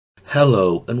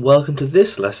Hello and welcome to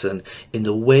this lesson in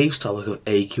the waves topic of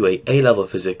AQA A-Level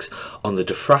Physics on the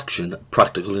diffraction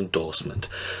practical endorsement.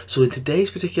 So in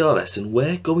today's particular lesson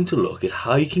we're going to look at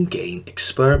how you can gain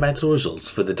experimental results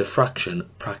for the diffraction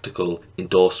practical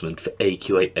endorsement for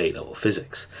AQA A-Level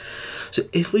Physics. So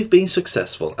if we've been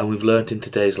successful and we've learnt in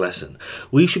today's lesson,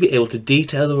 we should be able to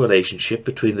detail the relationship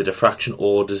between the diffraction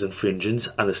orders and fringes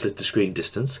and the slit to screen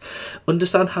distance,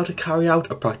 understand how to carry out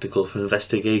a practical for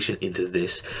investigation into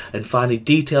this, and finally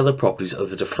detail the properties of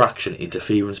the diffraction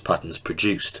interference patterns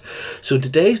produced. So in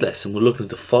today's lesson we're looking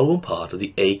at the following part of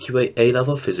the AQA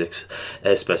A-Level Physics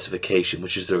specification,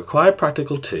 which is the required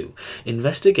practical 2,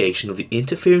 investigation of the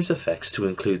interference effects to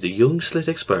include the Young slit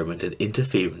experiment and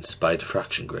interference by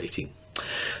diffraction grating.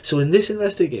 So in this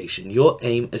investigation, your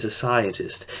aim as a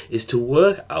scientist is to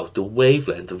work out the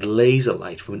wavelength of laser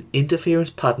light from an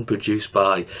interference pattern produced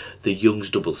by the Young's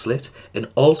double slit and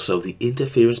also the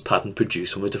interference pattern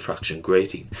produced from a diffraction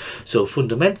grating. So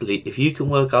fundamentally, if you can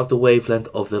work out the wavelength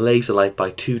of the laser light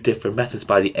by two different methods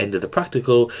by the end of the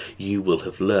practical, you will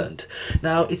have learned.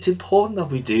 Now, it's important that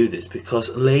we do this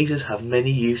because lasers have many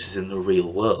uses in the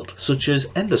real world, such as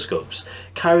endoscopes,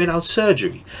 carrying out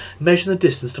surgery, measuring the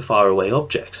distance to faraway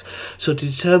objects. So to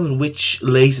determine which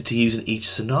laser to use in each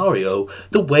scenario,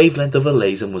 the wavelength of a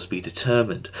laser must be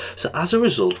determined. So as a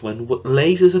result, when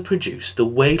lasers are produced, the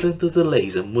wavelength of the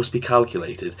laser must be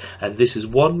calculated, and this is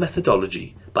one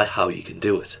methodology by how you can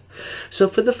do it. So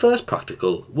for the first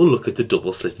practical, we'll look at the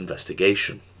double slit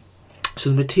investigation. So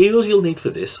the materials you'll need for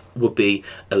this would be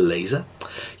a laser.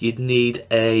 You'd need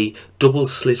a double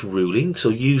slit ruling, so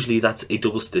usually that's a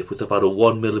double slit with about a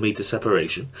 1mm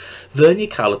separation, vernier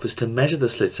calipers to measure the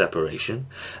slit separation,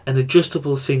 an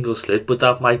adjustable single slit, but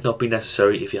that might not be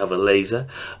necessary if you have a laser,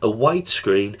 a white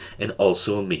screen, and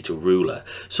also a meter ruler.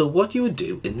 So what you would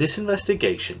do in this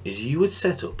investigation is you would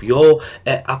set up your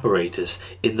apparatus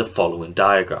in the following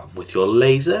diagram, with your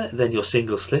laser, then your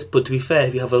single slit. But to be fair,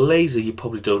 if you have a laser you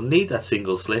probably don't need that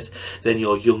single slit, then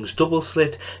your Young's double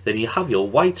slit, then you have your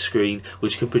white screen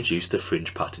which can produce the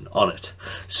fringe pattern on it.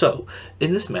 So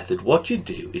in this method what you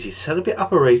do is you set up your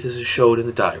apparatus as shown in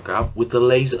the diagram, with the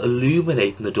laser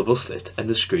illuminating the double slit and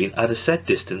the screen at a set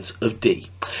distance of D.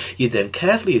 You then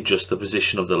carefully adjust the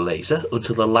position of the laser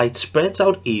until the light spreads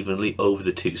out evenly over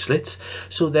the two slits,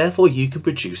 so therefore you can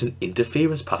produce an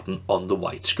interference pattern on the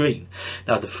white screen.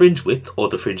 Now the fringe width, or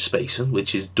the fringe spacing,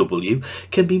 which is W,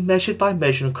 can be measured by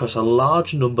measuring across a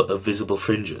large number of visible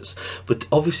fringes, but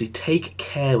obviously take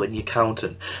care when you're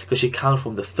counting, because you count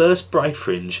from the first bright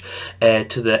fringe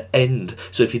to the end.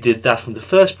 So if you did that from the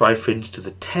first bright fringe to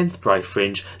the 10th bright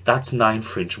fringe, that's 9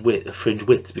 fringe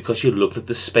widths, because you're looking at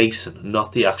the spacing,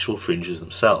 not the actual fringes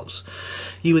themselves.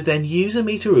 You would then use a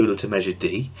meter ruler to measure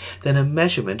D, then a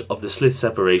measurement of the slit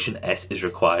separation S is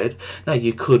required. Now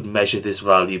you could measure this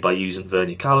value by using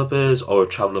vernier calipers or a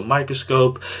travelling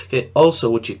microscope. Okay, also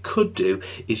what you could do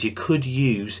is you could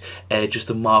use just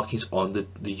the markings on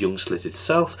the Young slit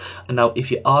itself. And now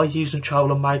if you are using a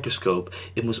travelling microscope,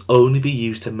 it must only be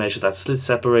used to measure that slit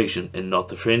separation and not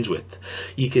the fringe width.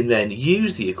 You can then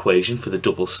use the equation for the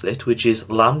double slit, which is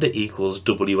lambda equals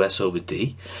WS over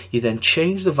D. You then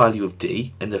change the value of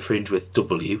D and the fringe width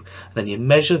W, and then you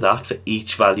measure that for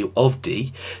each value of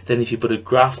D. Then if you put a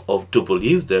graph of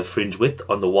W, the fringe width,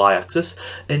 on the y-axis,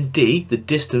 and D, the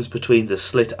distance between the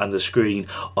slit and the screen,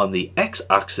 on the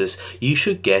x-axis, you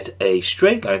should get a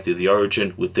straight line through the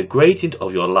origin, with the gradient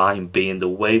of your line being the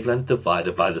wavelength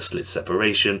divided by the slit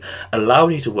separation,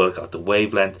 allowing you to work out the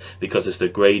wavelength because it's the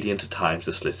gradient times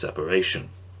the slit separation.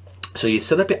 So you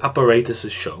set up your apparatus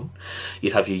as shown.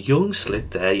 You'd have your Young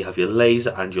slit there, you have your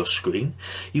laser and your screen.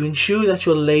 You ensure that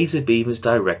your laser beam is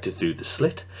directed through the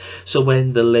slit. So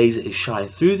when the laser is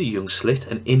shined through the Young slit,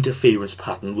 an interference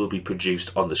pattern will be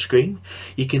produced on the screen.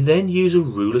 You can then use a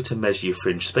ruler to measure your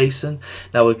fringe spacing.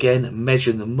 Now again,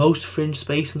 measuring the most fringe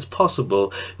spacings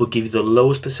possible will give you the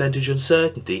lowest percentage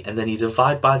uncertainty, and then you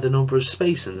divide by the number of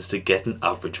spacings to get an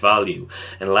average value.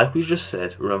 And like we just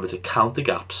said, remember to count the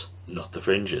gaps, not the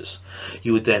fringes.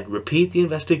 You would then repeat the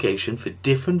investigation for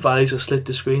different values of slit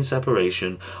to screen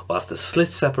separation, whilst the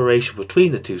slit separation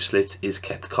between the two slits is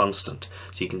kept constant.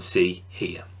 So you can see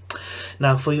here.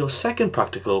 Now for your second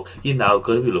practical, you're now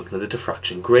going to be looking at the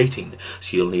diffraction grating.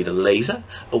 So you'll need a laser,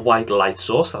 a white light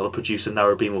source that will produce a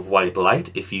narrow beam of white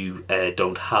light if you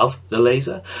don't have the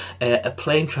laser, a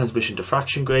plane transmission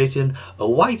diffraction grating, a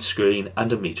white screen,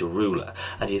 and a meter ruler.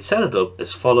 And you'd set it up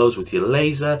as follows, with your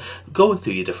laser going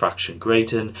through your diffraction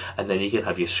grating, and then you can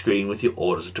have your screen with your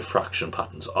orders of diffraction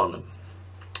patterns on them.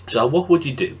 So what would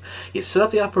you do? You'd set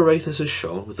up the apparatus as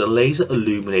shown with the laser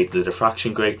illuminating the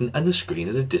diffraction grating and the screen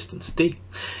at a distance d.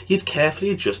 You'd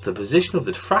carefully adjust the position of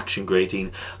the diffraction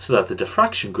grating so that the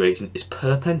diffraction grating is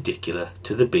perpendicular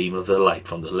to the beam of the light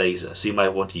from the laser, so you might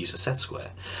want to use a set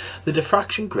square. The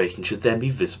diffraction grating should then be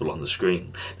visible on the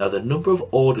screen. Now the number of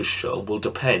orders shown will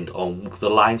depend on the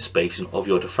line spacing of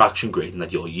your diffraction grating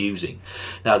that you're using.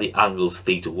 Now the angles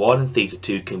θ1 and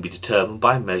θ2 can be determined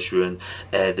by measuring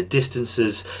the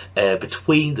distances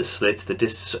between the slits, the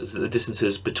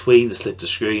distances between the slit to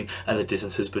screen and the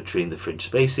distances between the fringe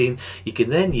spacing. You can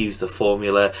then use the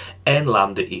formula n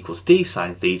lambda equals d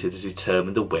sine theta to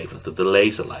determine the wavelength of the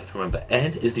laser light. Remember,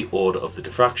 n is the order of the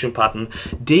diffraction pattern,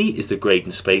 d is the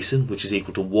grating spacing, which is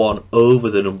equal to 1 over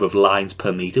the number of lines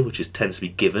per meter, which tends to be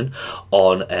given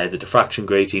on the diffraction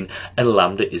grating, and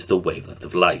lambda is the wavelength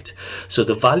of light. So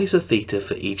the values of theta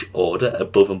for each order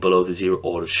above and below the 0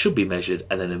 order should be measured,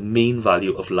 and then a mean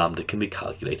value of lambda can be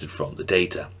calculated from the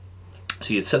data.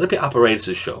 So you'd set up your apparatus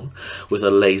as shown with a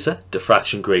laser,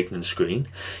 diffraction grating and screen.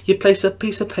 You'd place a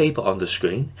piece of paper on the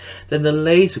screen, then the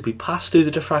laser would be passed through the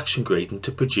diffraction grating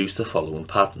to produce the following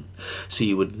pattern. So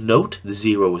you would note the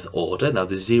 0th order. Now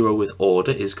the 0th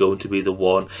order is going to be the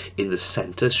one in the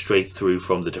center straight through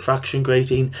from the diffraction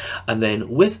grating, and then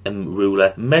with a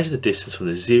ruler measure the distance from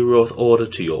the 0th order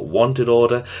to your wanted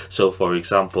order. So for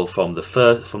example, from the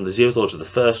 0th order to the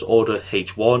first order,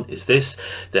 H1 is this,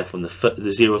 then from the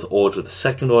 0th order to the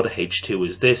second order, H2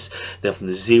 is this, then from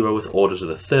the 0th order to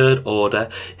the third order,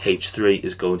 H3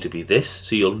 is going to be this.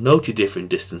 So you'll note your different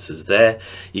distances there.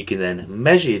 You can then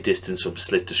measure your distance from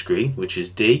slit to screen, which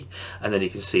is D, and then you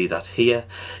can see that here.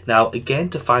 Now again,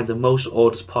 to find the most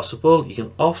orders possible, you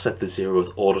can offset the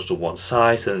 0th orders to one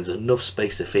side, so there's enough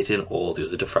space to fit in all the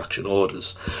other diffraction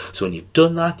orders. So when you've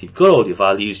done that, you've got all your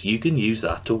values, you can use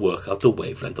that to work out the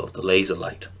wavelength of the laser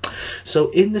light. So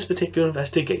in this particular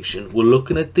investigation, we're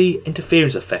looking at the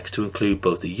interference effects to include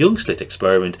both the Young slit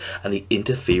experiment and the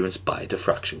interference by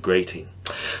diffraction grating.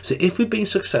 So if we've been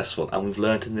successful and we've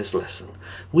learned in this lesson,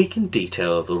 we can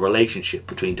detail the relationship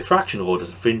between diffraction orders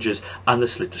and fringes and the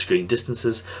slit to screen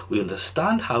distances. We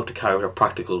understand how to carry out a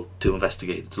practical to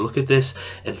investigate to look at this,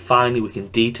 and finally we can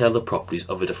detail the properties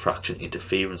of a diffraction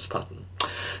interference pattern.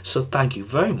 So thank you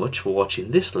very much for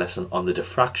watching this lesson on the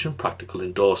diffraction practical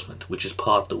endorsement, which is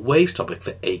part of the waves topic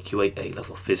for AQA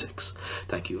A-Level Physics.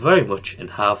 Thank you very much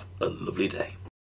and have a lovely day.